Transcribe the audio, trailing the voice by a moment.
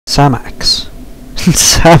Samax.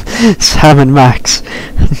 Sam and Max.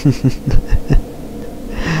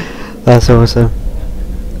 That's awesome.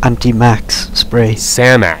 Anti-Max spray.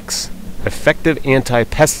 Samax. Effective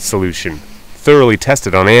anti-pest solution. Thoroughly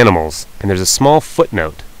tested on animals. And there's a small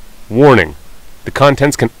footnote. Warning. The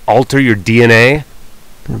contents can alter your DNA.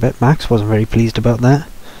 I bet Max wasn't very pleased about that.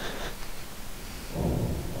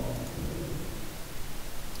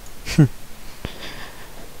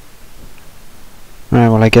 Right,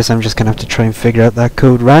 well I guess I'm just gonna have to try and figure out that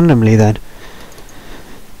code randomly then.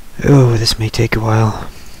 Oh, this may take a while.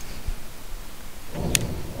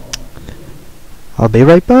 I'll be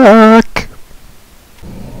right back!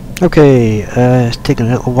 Okay, it's taken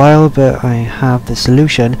a little while, but I have the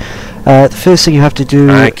solution. The first thing you have to do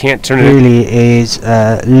really is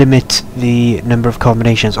limit the number of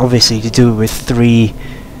combinations. Obviously, to do it with 3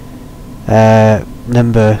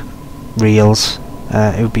 number reels,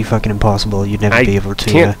 it would be fucking impossible. You'd never be able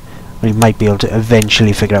to... well, you might be able to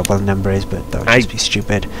eventually figure out what the number is, but that would just be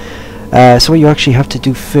stupid. So what you actually have to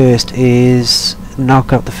do first is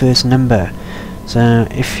knock out the first number. So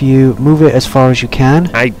if you move it as far as you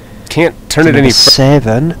can... I can't turn it any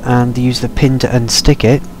 7, and use the pin to unstick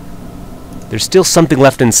it. There's still something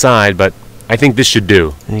left inside, but I think this should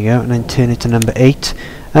do. There you go, and then turn it to number 8.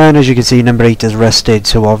 And as you can see, number 8 is rusted,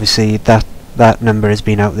 so obviously that number has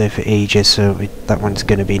been out there for ages, so that one's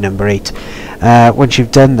going to be number 8. Once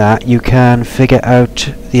you've done that, you can figure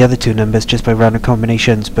out the other 2 numbers just by random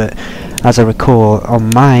combinations, but as I recall, on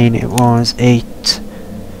mine it was 8,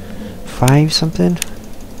 5 something?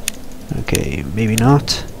 Okay, maybe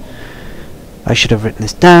not. I should have written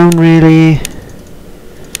this down, really.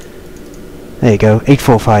 There you go,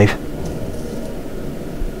 845.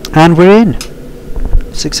 And we're in!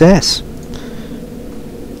 Success!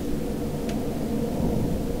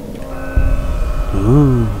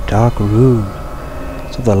 Ooh, dark room.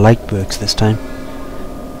 So the light works this time.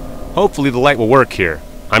 Hopefully the light will work here.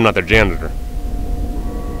 I'm not their janitor.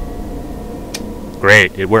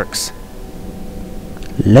 Great, it works.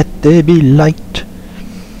 Let there be light.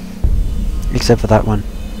 Except for that one,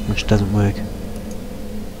 which doesn't work.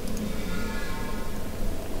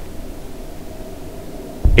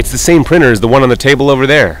 It's the same printer as the one on the table over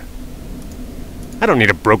there. I don't need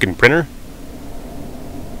a broken printer.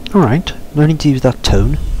 Alright, no need to use that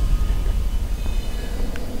tone.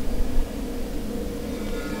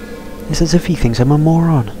 It's as if he thinks I'm a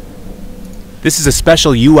moron. This is a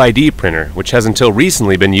special UID printer, which has until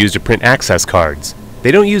recently been used to print access cards. They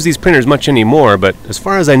don't use these printers much anymore, but as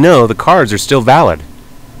far as I know, the cards are still valid.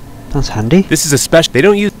 That's handy. This is a special... They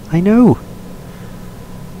don't use... I know.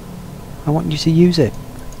 I want you to use it.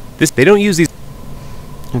 They don't use these...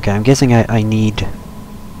 Okay, I'm guessing I need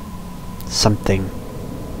something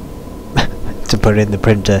to put in the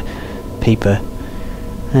printer. Paper.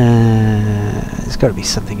 There's got to be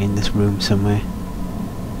something in this room somewhere.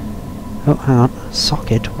 Oh, hang on.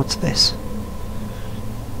 Socket. What's this?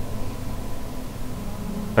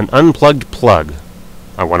 An unplugged plug.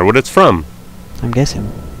 I wonder what it's from. I'm guessing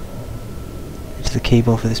it's the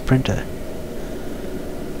cable for this printer.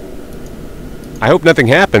 I hope nothing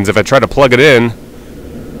happens if I try to plug it in.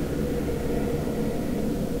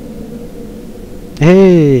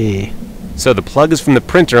 Hey! So the plug is from the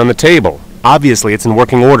printer on the table. Obviously it's in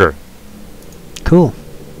working order. Cool.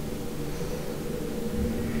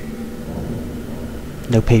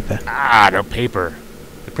 No paper. Ah, no paper.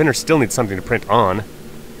 The printer still needs something to print on.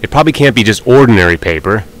 It probably can't be just ordinary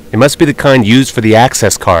paper. It must be the kind used for the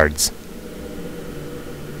access cards.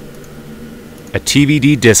 A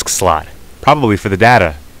TVD disk slot. Probably for the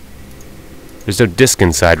data. There's no disk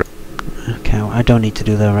inside. Okay, well, I don't need to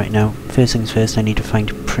do that right now. First things first, I need to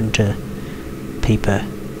find printer paper.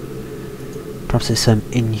 Perhaps there's some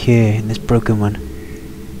in here, in this broken one.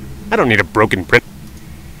 I don't need a broken print.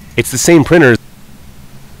 It's the same printer.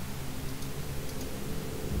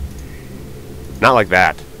 Not like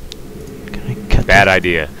that. Can I cut Bad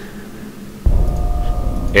idea.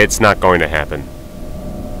 It's not going to happen.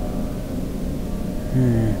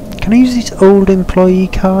 Can I use these old employee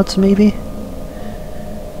cards, maybe?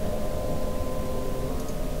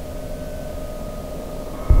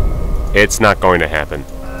 It's not going to happen.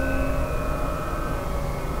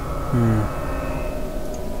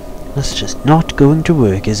 That's just not going to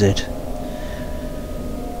work, is it?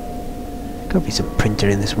 Gotta be some printer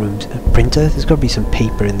in this room. Printer? There's gotta be some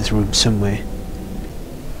paper in this room somewhere.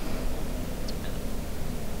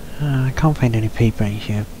 I can't find any paper in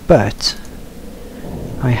here, but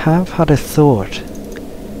I have had a thought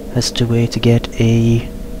as to where to get a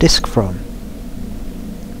disc from.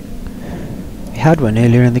 We had one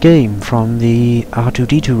earlier in the game from the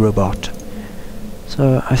R2-D2 robot.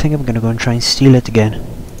 So I think I'm going to go and try and steal it again.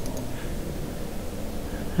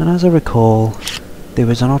 And as I recall, there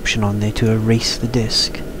was an option on there to erase the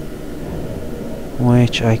disk,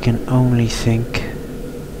 which I can only think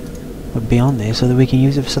would be on there so that we can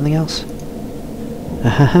use it for something else.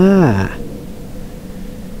 Ahaha!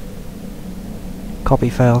 Copy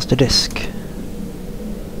files to disk.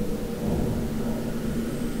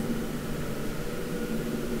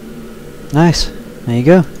 Nice. There you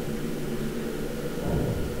go.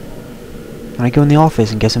 Can I go in the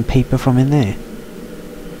office and get some paper from in there?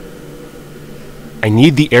 I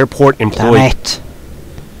need the airport employee. Damn it!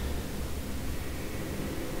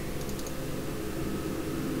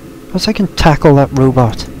 Perhaps I can tackle that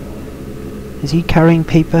robot. Is he carrying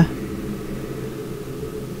paper?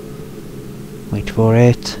 Wait for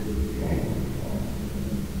it.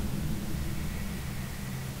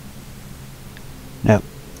 No.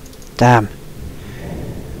 Damn.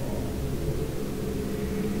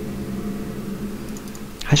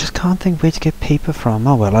 I just can't think where to get paper from.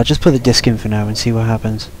 Oh well, I'll just put the disc in for now and see what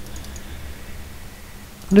happens.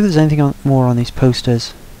 I wonder if there's anything more on these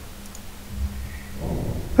posters.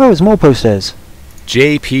 Oh, there's more posters!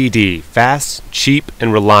 JPD. Fast, cheap,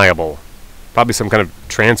 and reliable. Probably some kind of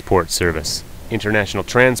transport service. International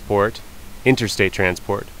transport, interstate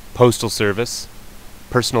transport, postal service,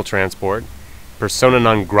 personal transport, persona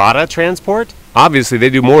non grata transport? Obviously they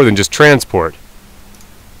do more than just transport.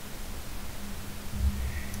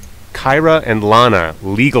 Kyra and Lana,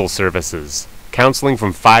 legal services. Counseling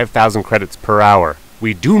from 5,000 credits per hour.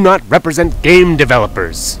 We do not represent game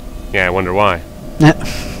developers. Yeah, I wonder why.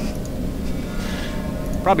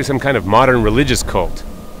 Probably some kind of modern religious cult.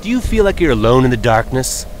 Do you feel like you're alone in the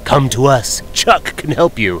darkness? Come to us. Chuck can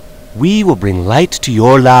help you. We will bring light to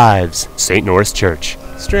your lives. St. Norris Church.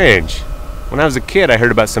 Strange. When I was a kid, I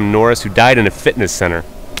heard about some Norris who died in a fitness center.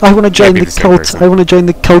 I want to join the same cult. person. I want to join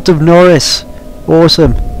the cult of Norris.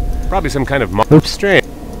 Awesome. Probably some kind of Oops. strange.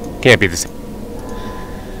 Can't be the same.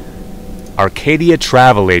 Arcadia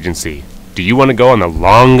Travel Agency. Do you want to go on the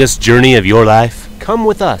longest journey of your life? Come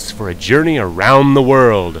with us for a journey around the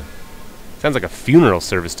world. Sounds like a funeral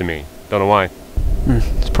service to me. Don't know why.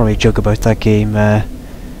 It's probably a joke about that game,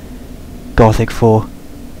 Gothic 4,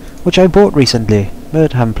 which I bought recently,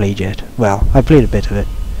 but haven't played yet. Well, I played a bit of it.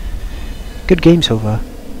 Good game so far.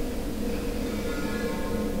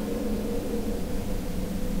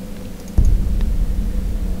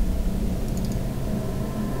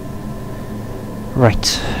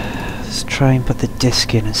 Right, let's try and put the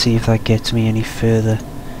disc in and see if that gets me any further.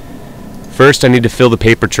 First, I need to fill the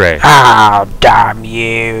paper tray. Ah, damn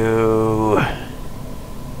you!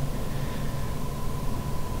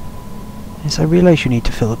 Yes, I realise you need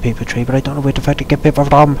to fill the paper tray, but I don't know where to get paper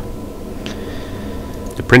from.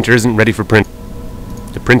 The printer isn't ready for print.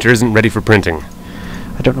 The printer isn't ready for printing.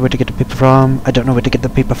 I don't know where to get the paper from. I don't know where to get the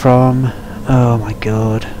paper from. Oh my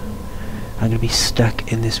god. I'm gonna be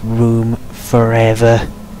stuck in this room forever.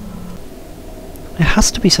 It has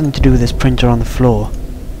to be something to do with this printer on the floor.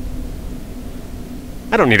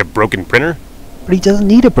 I don't need a broken printer. But he doesn't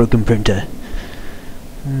need a broken printer.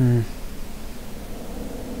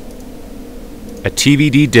 A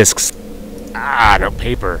TVD discs. Ah, no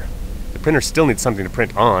paper. The printer still needs something to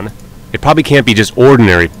print on. It probably can't be just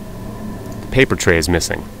ordinary. The paper tray is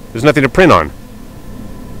missing. There's nothing to print on.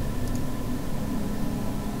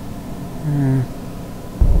 I'm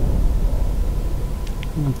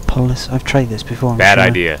gonna pull this. I've tried this before. Bad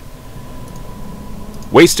idea.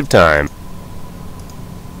 Waste of time.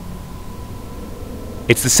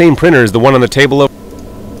 It's the same printer as the one on the table over.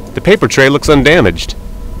 The paper tray looks undamaged.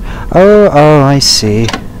 Oh, I see.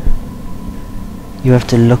 You have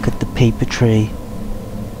to look at the paper tray.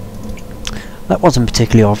 That wasn't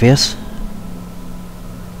particularly obvious.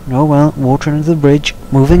 Oh well, water under the bridge.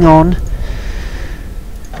 Moving on.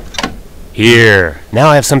 Here. Now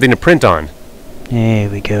I have something to print on. There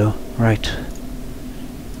we go. Right.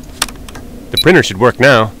 The printer should work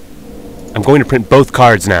now. I'm going to print both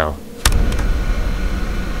cards now.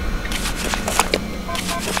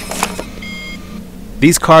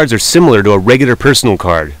 These cards are similar to a regular personal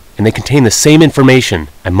card, and they contain the same information.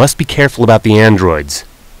 I must be careful about the androids.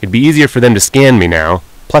 It'd be easier for them to scan me now,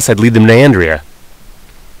 plus I'd lead them to Andrea.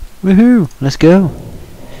 Woohoo! Let's go.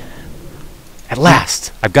 At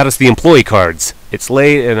last! I've got us the employee cards. It's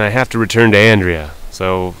late and I have to return to Andrea,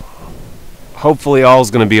 so hopefully all's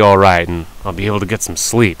gonna be alright and I'll be able to get some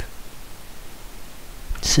sleep.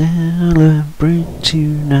 Celebrate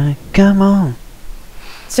tonight, come on.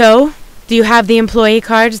 So, do you have the employee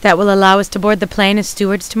cards that will allow us to board the plane as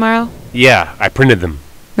stewards tomorrow? Yeah, I printed them.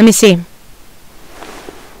 Let me see.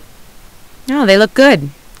 Oh, they look good.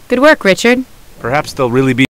 Good work, Richard. Perhaps they'll really be